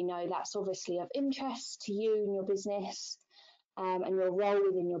 because we know that's obviously of interest to you and your business and your role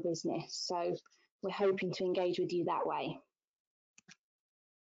within your business. So we're hoping to engage with you that way.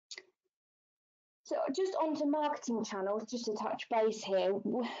 So just onto marketing channels, just to touch base here,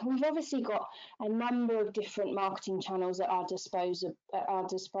 we've obviously got a number of different marketing channels at our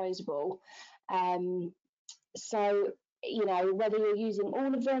disposable. So, you know, whether you're using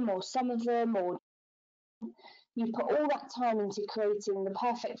all of them or some of them, or you put all that time into creating the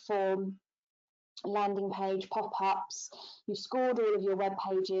perfect form, landing page, pop-ups, you've scored all of your web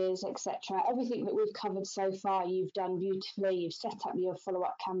pages, etc. Everything that we've covered so far, you've done beautifully. You've set up your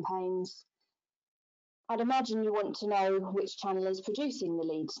follow-up campaigns. I'd imagine you want to know which channel is producing the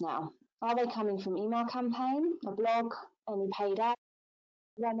leads now. Are they coming from email campaign, a blog, any paid ads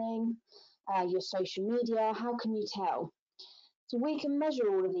running, your social media? How can you tell? So we can measure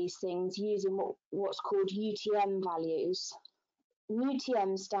all of these things using what's called UTM values.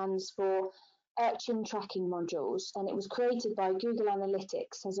 UTM stands for Urchin Tracking Modules, and it was created by Google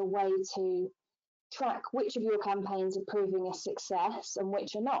Analytics as a way to track which of your campaigns are proving a success and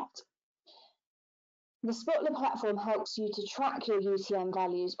which are not. The Spotler platform helps you to track your UTM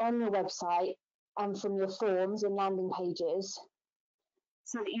values on your website and from your forms and landing pages,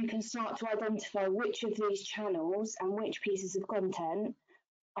 so that you can start to identify which of these channels and which pieces of content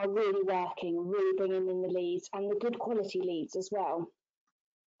are really working, really bringing in the leads, and the good quality leads as well.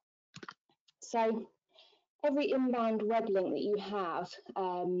 So every inbound web link that you have,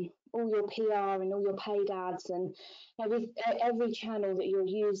 all your PR and all your paid ads, and every channel that you're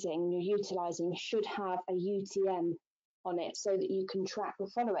utilising should have a UTM on it, so that you can track the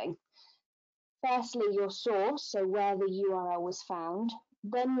following. Firstly, your source, so where the URL was found.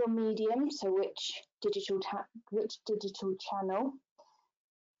 Then your medium, so which digital channel.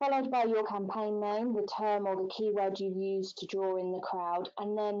 Followed by your campaign name, the term or the keyword you've used to draw in the crowd.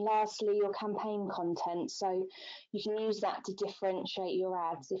 And then lastly, your campaign content. So you can use that to differentiate your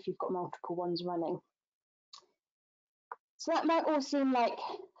ads if you've got multiple ones running. So that might all seem like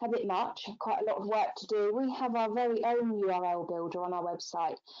a bit much, quite a lot of work to do. We have our very own URL builder on our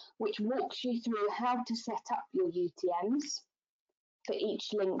website, which walks you through how to set up your UTMs for each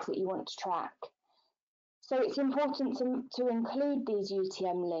link that you want to track. So it's important to include these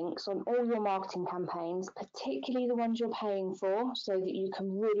UTM links on all your marketing campaigns, particularly the ones you're paying for, so that you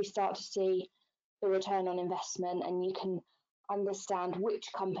can really start to see the return on investment, and you can understand which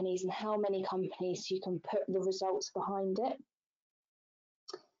companies and how many companies you can put the results behind it.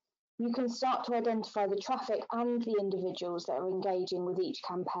 You can start to identify the traffic and the individuals that are engaging with each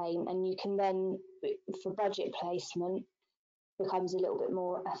campaign, and you can then, for budget placement, becomes a little bit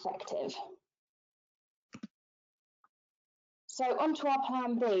more effective. So onto our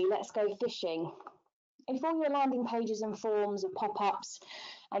plan B, let's go fishing. If all your landing pages and forms and pop-ups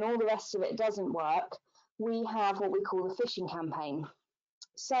and all the rest of it doesn't work, we have what we call the fishing campaign.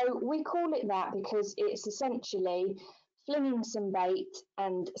 So we call it that because it's essentially flinging some bait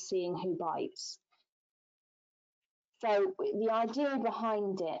and seeing who bites. So the idea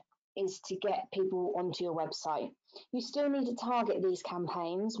behind it is to get people onto your website. You still need to target these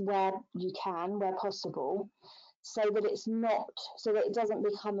campaigns where you can, where possible, so that it doesn't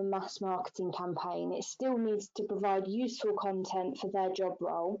become a mass marketing campaign. It still needs to provide useful content for their job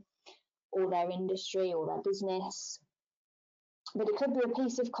role or their industry or their business. But it could be a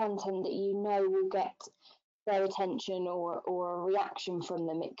piece of content that you know will get their attention or a reaction from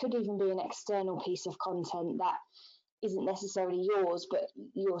them. It could even be an external piece of content that isn't necessarily yours, but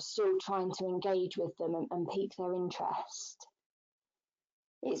you're still trying to engage with them and pique their interest.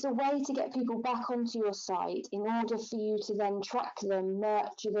 It's a way to get people back onto your site in order for you to then track them,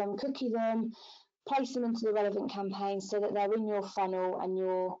 nurture them, cookie them, place them into the relevant campaigns so that they're in your funnel and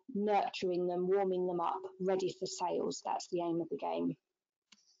you're nurturing them, warming them up, ready for sales. That's the aim of the game.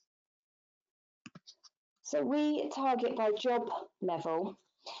 So we target by job level.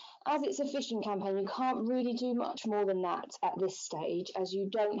 As it's a phishing campaign, you can't really do much more than that at this stage, as you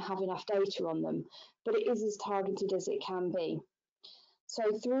don't have enough data on them, but it is as targeted as it can be. So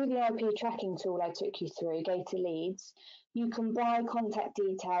through the IP tracking tool I took you through, Gator Leads, you can buy contact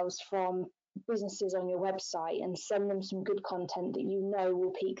details from businesses on your website and send them some good content that you know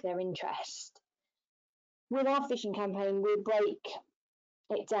will pique their interest. With our phishing campaign, we break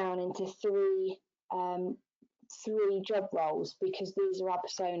it down into three job roles, because these are our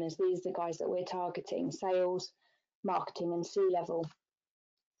personas. These are the guys that we're targeting: sales, marketing, and C-level.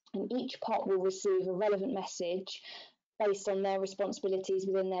 And each pot will receive a relevant message based on their responsibilities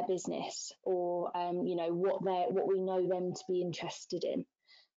within their business, or you know, what we know them to be interested in,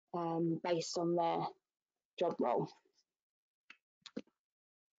 based on their job role.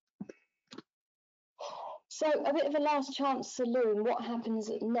 So a bit of a last chance saloon. What happens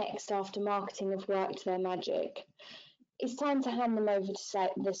next after marketing have worked their magic? It's time to hand them over to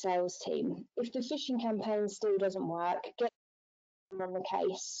the sales team. If the phishing campaign still doesn't work, get them on the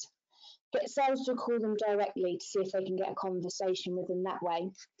case. Get sales to call them directly to see if they can get a conversation with them that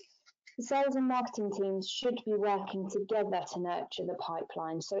way. The sales and marketing teams should be working together to nurture the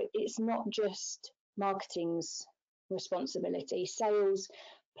pipeline. So it's not just marketing's responsibility. Sales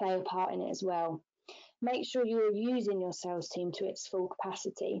play a part in it as well. Make sure you're using your sales team to its full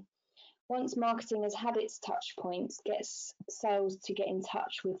capacity. Once marketing has had its touch points, get sales to get in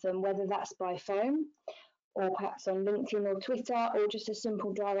touch with them, whether that's by phone or perhaps on LinkedIn or Twitter, or just a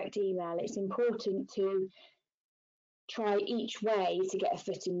simple direct email. It's important to try each way to get a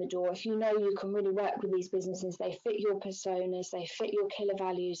foot in the door. If you know you can really work with these businesses, they fit your personas, they fit your killer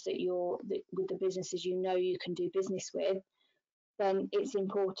values with the businesses you know you can do business with, then it's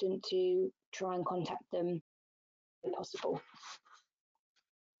important to try and contact them if possible.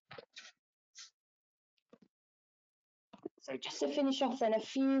 So just to finish off then, a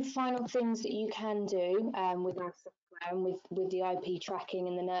few final things that you can do with our software and with the IP tracking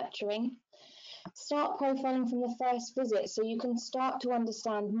and the nurturing. Start profiling from the first visit, so you can start to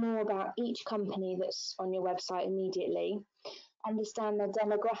understand more about each company that's on your website immediately. Understand their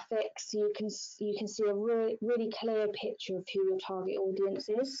demographics, so you can see a really clear picture of who your target audience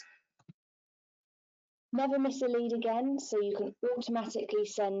is. Never miss a lead again, so you can automatically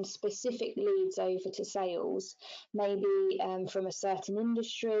send specific leads over to sales, maybe from a certain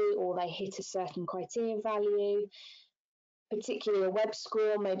industry, or they hit a certain criteria value, particularly a web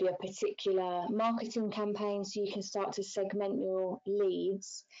score, maybe a particular marketing campaign, so you can start to segment your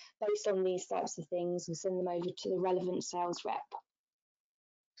leads based on these types of things and send them over to the relevant sales rep.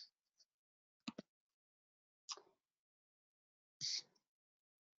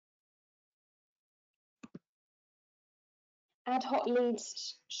 Add hot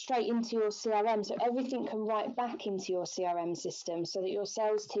leads straight into your CRM, so everything can write back into your CRM system, so that your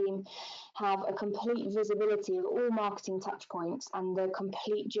sales team have a complete visibility of all marketing touch points and the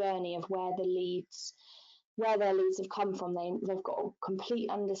complete journey of where their leads have come from. They've got a complete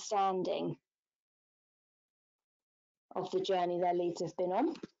understanding of the journey their leads have been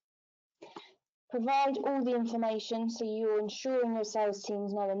on. Provide all the information, so you're ensuring your sales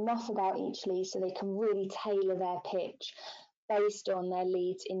teams know enough about each lead so they can really tailor their pitch based on their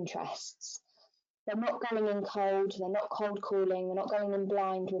leads' interests. They're not going in cold, they're not cold calling, they're not going in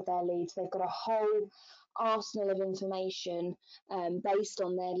blind with their leads. They've got a whole arsenal of information based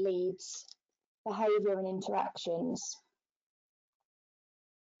on their leads' behaviour and interactions.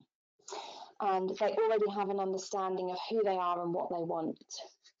 And they already have an understanding of who they are and what they want.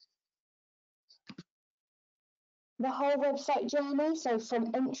 The whole website journey, so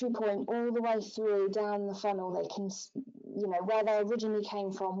from entry point all the way through down the funnel, they can, you know, where they originally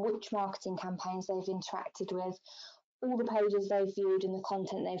came from, which marketing campaigns they've interacted with, all the pages they've viewed and the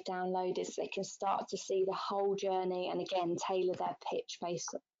content they've downloaded, so they can start to see the whole journey and again tailor their pitch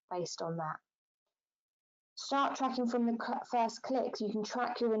based on that. Start tracking from the first clicks. You can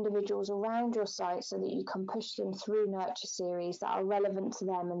track your individuals around your site so that you can push them through nurture series that are relevant to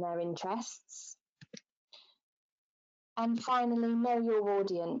them and their interests. And finally, know your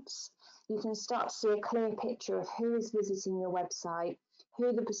audience. You can start to see a clear picture of who is visiting your website,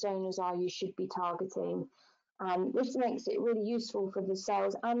 who the personas are you should be targeting, And this makes it really useful for the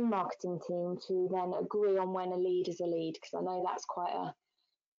sales and marketing team to then agree on when a lead is a lead, because I know that's quite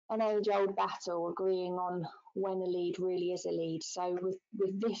an age-old battle, agreeing on when a lead really is a lead. So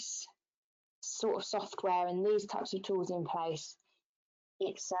with this sort of software and these types of tools in place,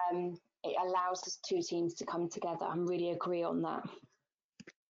 it allows the two teams to come together and really agree on that.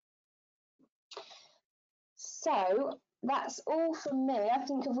 So that's all from me. I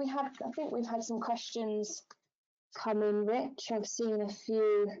think we've had some questions come in, Rich. I've seen a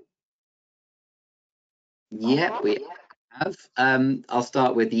few. Yeah, we have. I'll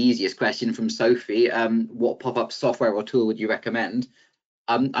start with the easiest question from Sophie. What pop-up software or tool would you recommend?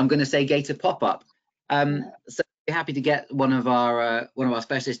 I'm going to say Gator Pop-Up. So we're happy to get one of our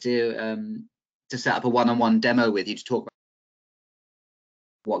specialists to set up a one-on-one demo with you to talk about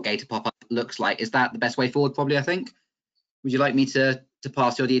what Gator Pop-Up looks like. Is that the best way forward? Probably, I think. Would you like me to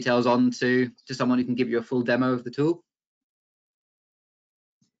pass your details on to someone who can give you a full demo of the tool?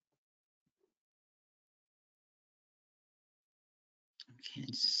 Okay,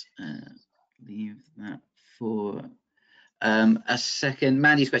 just leave that for a second.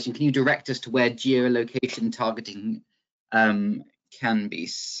 Mandy's question: can you direct us to where geolocation targeting can be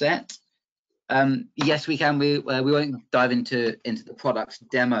set? Yes, we can. We won't dive into the products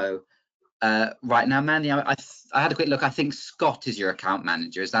demo right now, Mandy. I had a quick look. I think Scott is your account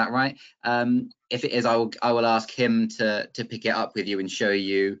manager. Is that right? If it is, I will ask him to pick it up with you and show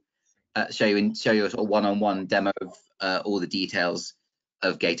you a sort of one-on-one demo of all the details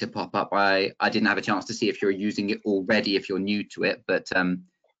of Gator Pop-Up. I didn't have a chance to see if you're using it already, if you're new to it, but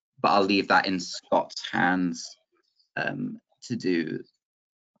I'll leave that in Scott's hands to do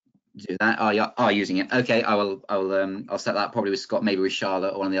that. Oh, you are using it. Okay, I'll set that probably with Scott, maybe with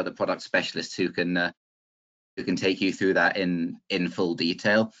Charlotte or one of the other product specialists who can take you through that in full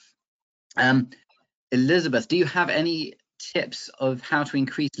detail. Elizabeth, do you have any tips of how to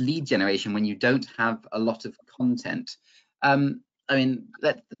increase lead generation when you don't have a lot of content? I mean,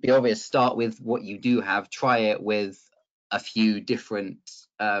 let's be obvious, start with what you do have, try it with a few different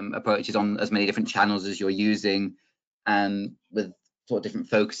approaches on as many different channels as you're using and with sort of different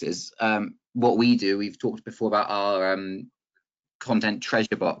focuses. What we do, we've talked before about our content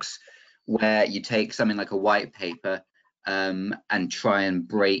treasure box, where you take something like a white paper and try and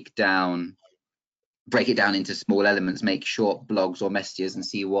break it down into small elements, make short blogs or messages, and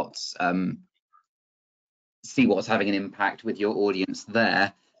see what's having an impact with your audience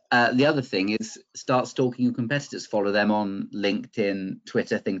there. The other thing is start stalking your competitors, follow them on LinkedIn,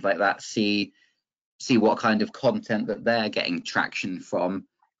 Twitter, things like that, see what kind of content that they're getting traction from,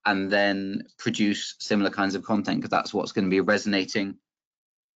 and then produce similar kinds of content, because that's what's going to be resonating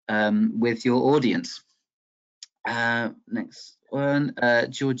with your audience. Next one,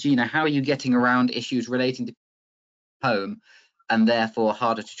 Georgina, how are you getting around issues relating to home and therefore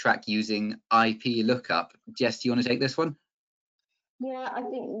harder to track using IP lookup? Jess, do you want to take this one? Yeah, I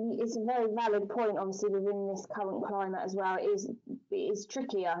think it's a very valid point, obviously, within this current climate as well. It is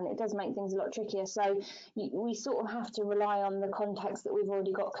trickier, and it does make things a lot trickier. So we sort of have to rely on the contacts that we've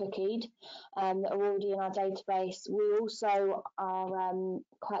already got cookied, that are already in our database. We also are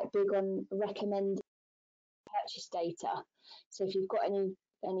quite big on recommending purchase data. So if you've got any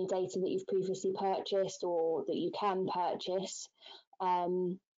data that you've previously purchased or that you can purchase,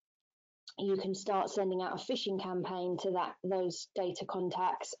 you can start sending out a phishing campaign to those data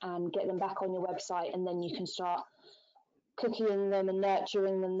contacts and get them back on your website, and then you can start cooking them and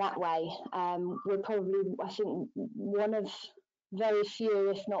nurturing them that way. We're probably, I think, one of very few,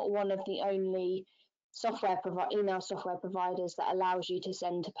 if not one of the only email software providers that allows you to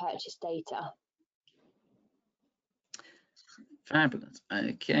send to purchase data. Fabulous.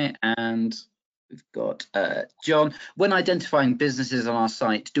 Okay, and we've got John. When identifying businesses on our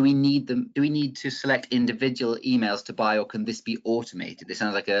site, do we need to select individual emails to buy, or can this be automated? This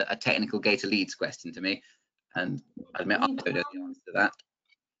sounds like a technical Gator Leads question to me, and I admit I don't know the answer to that.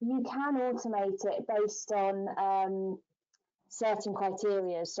 You can automate it based on certain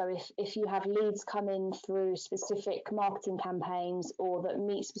criteria. So if you have leads come in through specific marketing campaigns or that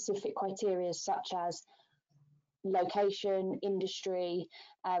meet specific criteria, such as location, industry,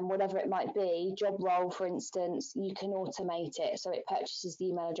 whatever it might be, job role, for instance, you can automate it. So it purchases the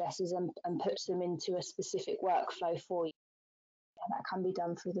email addresses and puts them into a specific workflow for you. And that can be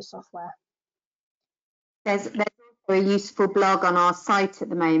done through the software. There's also a useful blog on our site at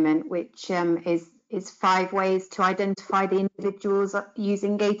the moment, which is 5 ways to identify the individuals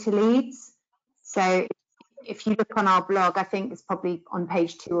using Gator Leads. So if you look on our blog, I think it's probably on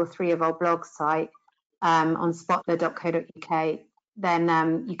page 2 or 3 of our blog site, on spotler.co.uk,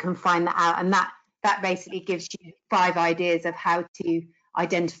 then you can find that out, and that that basically gives you 5 ideas of how to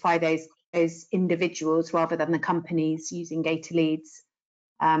identify those individuals rather than the companies using data leads.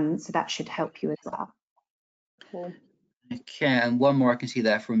 So that should help you as well. Cool. Okay, and one more I can see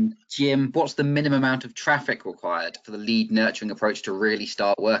there from Jim. What's the minimum amount of traffic required for the lead nurturing approach to really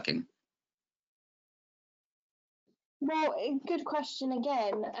start working? Well, good question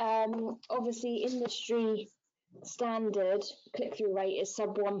again. Obviously, industry standard click-through rate is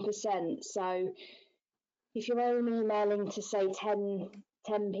sub 1%. So if you're only emailing to say 10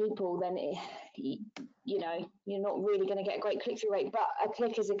 people, then you know, you're not really going to get a great click-through rate. But a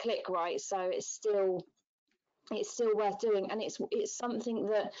click is a click, right? So it's still worth doing, and it's something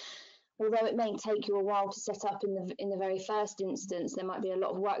that, although it may take you a while to set up in the very first instance, there might be a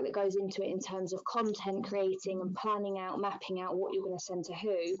lot of work that goes into it in terms of content creating and planning out, mapping out what you're going to send to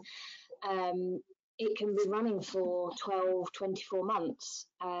who. It can be running for 12, 24 months.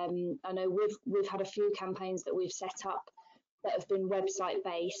 I know we've had a few campaigns that we've set up that have been website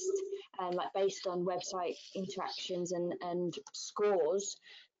based, like based on website interactions and scores.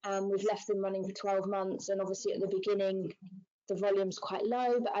 We've left them running for 12 months, and obviously at the beginning the volume's quite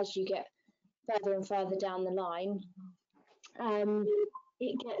low, but as you get further and further down the line,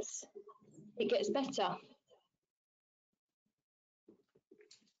 it gets better.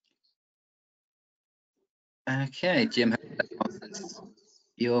 Okay, Jim, that answers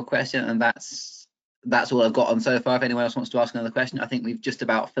your question, and that's all I've got on so far. If anyone else wants to ask another question, I think we've just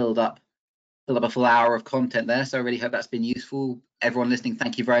about filled up a full hour of content there, so I really hope that's been useful. Everyone listening,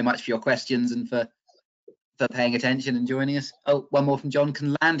 thank you very much for your questions and for paying attention and joining us. Oh, one more from John.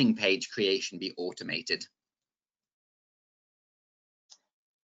 Can landing page creation be automated?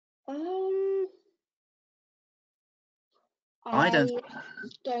 I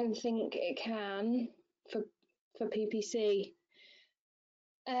don't think it can for PPC.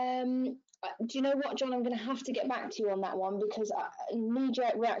 Do you know what, John? I'm going to have to get back to you on that one, because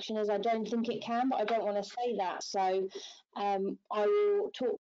knee-jerk reaction is I don't think it can, but I don't want to say that. So I will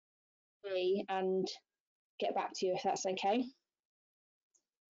talk to you and get back to you if that's okay.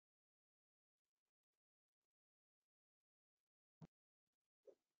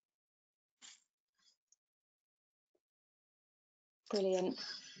 Brilliant.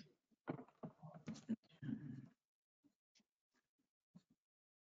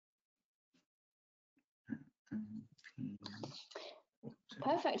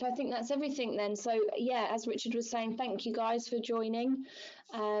 Perfect. I think that's everything then. So yeah, as Richard was saying, thank you guys for joining.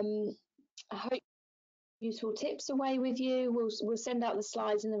 I hope useful tips away with you. We'll send out the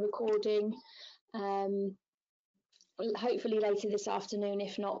slides and the recording. Hopefully later this afternoon.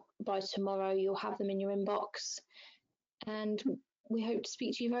 If not by tomorrow, you'll have them in your inbox. And we hope to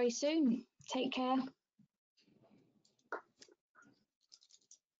speak to you very soon. Take care.